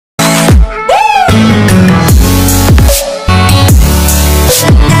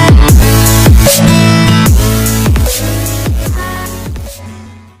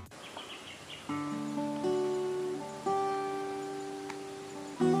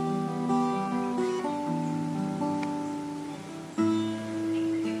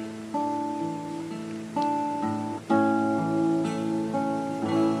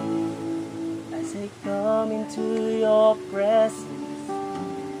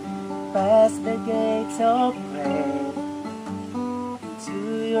past the gates of praise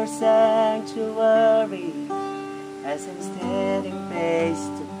to your sanctuary as I'm standing face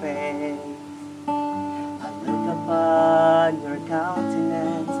to face. I look upon your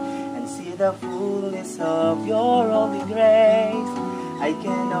countenance and see the fullness of your holy grace. I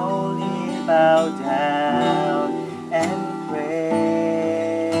can only bow down and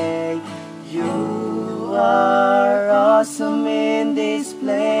pray. You are awesome in this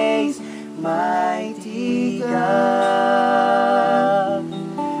place, mighty God.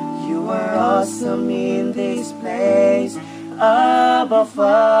 You are awesome in this place, Abba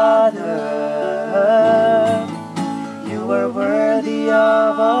Father. You are worthy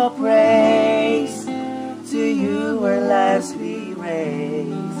of all praise. To you our lives we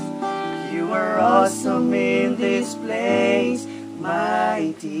raise. You are awesome in this place,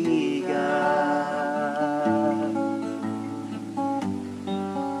 mighty God.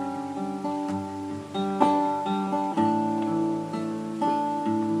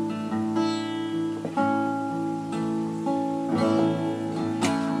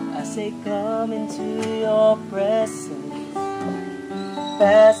 As I come into your presence,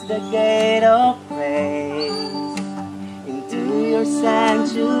 past the gate of praise, into your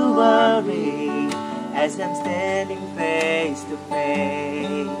sanctuary, as I'm standing face to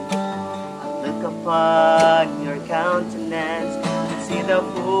face. I look upon your countenance and see the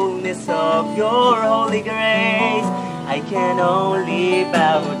fullness of your holy grace. I can only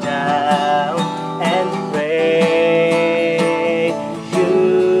bow down and pray.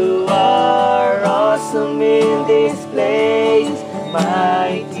 You are awesome in this place,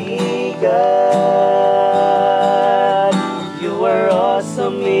 mighty God. You are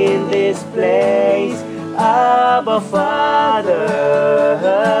awesome in this place, Abba Father.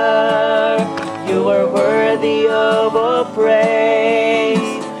 You are worthy of all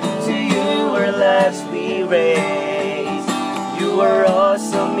praise. To you our lives we raise. You are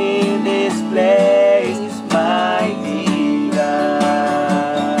awesome in this place, mighty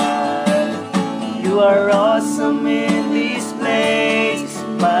God. You are awesome in this place,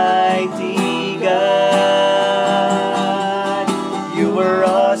 mighty God. You are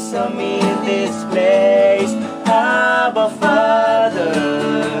awesome in this place, Abba Father.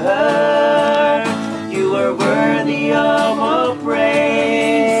 You are worthy of all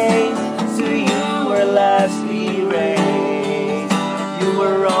praise. To you our lives we raise. You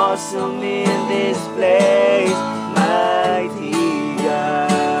are awesome in this place, mighty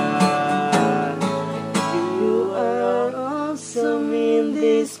God. You are awesome in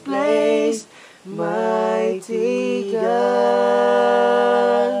this place, mighty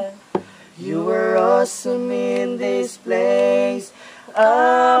God. You are awesome in this place,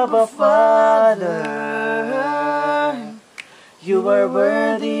 Abba Father. You are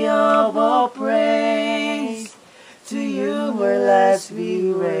worthy of all praise. To you our lives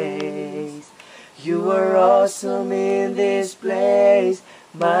we raise. You are awesome in this place,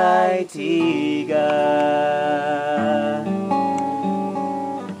 mighty God.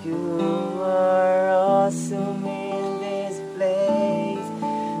 You are awesome in this place,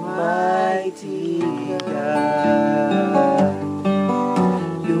 mighty God.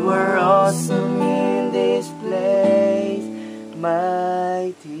 You are awesome in this place,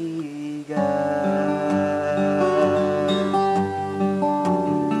 mighty God.